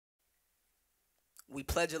We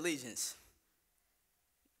pledge allegiance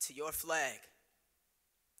to your flag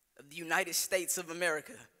of the United States of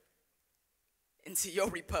America and to your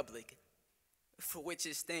republic for which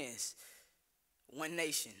it stands, one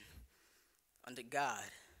nation, under God,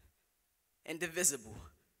 indivisible,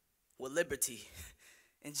 with liberty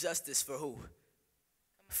and justice for who?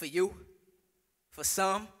 For you? For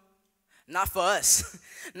some? Not for us,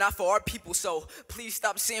 not for our people. So please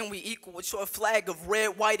stop saying we equal with your flag of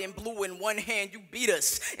red, white, and blue in one hand. You beat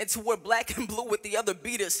us until we're black and blue with the other,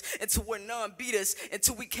 beat us until we're none, beat us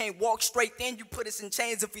until we can't walk straight. Then you put us in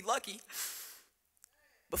chains if we lucky.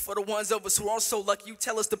 But for the ones of us who aren't so lucky, you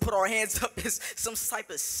tell us to put our hands up as some type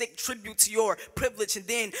of sick tribute to your privilege. And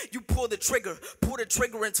then you pull the trigger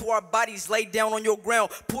into our bodies laid down on your ground.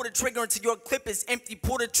 Pull the trigger until your clip is empty.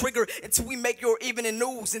 Pull the trigger until we make your evening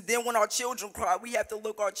news. And then when our children cry, we have to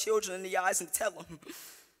look our children in the eyes and tell them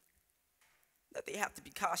that they have to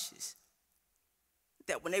be cautious.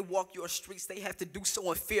 That when they walk your streets, they have to do so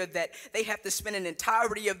in fear, that they have to spend an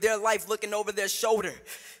entirety of their life looking over their shoulder,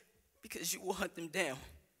 because you will hunt them down.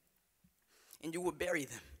 And you will bury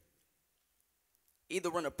them,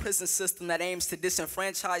 either in a prison system that aims to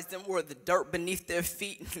disenfranchise them or the dirt beneath their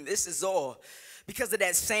feet. And this is all because of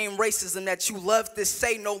that same racism that you love to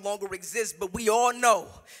say no longer exists. But we all know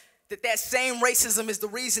that same racism is the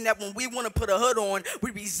reason that when we want to put a hood on, we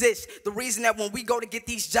resist. The reason that when we go to get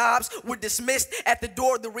these jobs, we're dismissed at the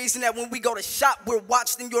door. The reason that when we go to shop, we're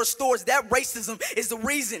watched in your stores. That racism is the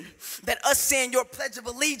reason that us saying your Pledge of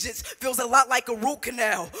Allegiance feels a lot like a root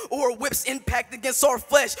canal, or a whip's impact against our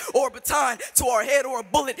flesh, or a baton to our head, or a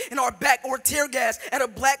bullet in our back, or tear gas at a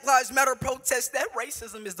Black Lives Matter protest. That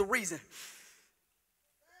racism is the reason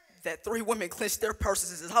that 3 women clenched their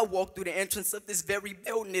purses as I walked through the entrance of this very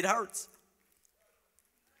building. It hurts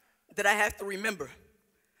that I have to remember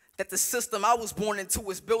that the system I was born into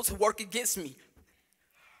was built to work against me.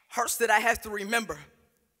 Hurts that I have to remember.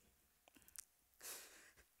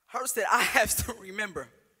 Hurts that I have to remember.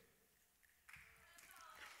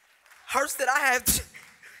 Hurts that I have to...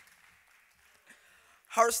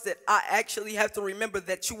 Hurts that I actually have to remember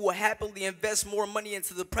that you will happily invest more money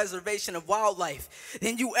into the preservation of wildlife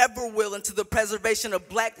than you ever will into the preservation of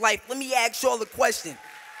black life. Let me ask y'all a question.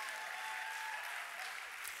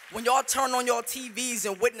 When y'all turn on your TVs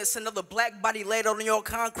and witness another black body laid out on your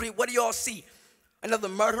concrete, what do y'all see? Another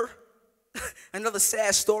murder? Another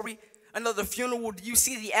sad story? Another funeral? Do you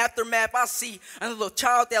see the aftermath? I see another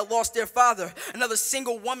child that lost their father, another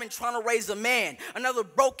single woman trying to raise a man, another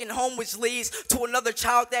broken home, which leads to another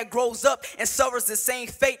child that grows up and suffers the same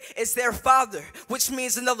fate as their father, which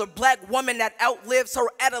means another black woman that outlives her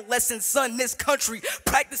adolescent son. This country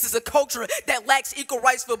practices a culture that lacks equal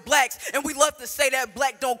rights for blacks, and we love to say that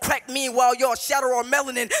black don't crack. Meanwhile, y'all shatter our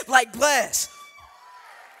melanin like glass.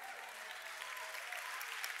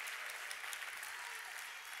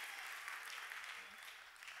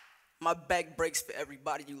 My back breaks for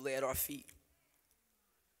everybody you lay at our feet,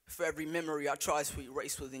 for every memory I try to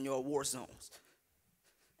erase within your war zones.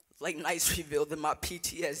 Late nights reveal that my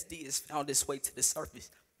PTSD has found its way to the surface.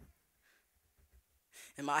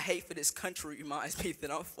 And my hate for this country reminds me that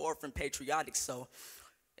I'm far from patriotic, so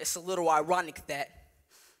it's a little ironic that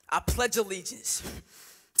I pledge allegiance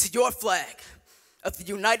to your flag of the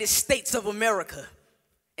United States of America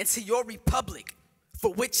and to your republic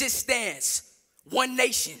for which it stands, one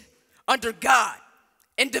nation, under God,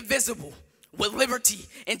 indivisible, with liberty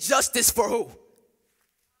and justice for who?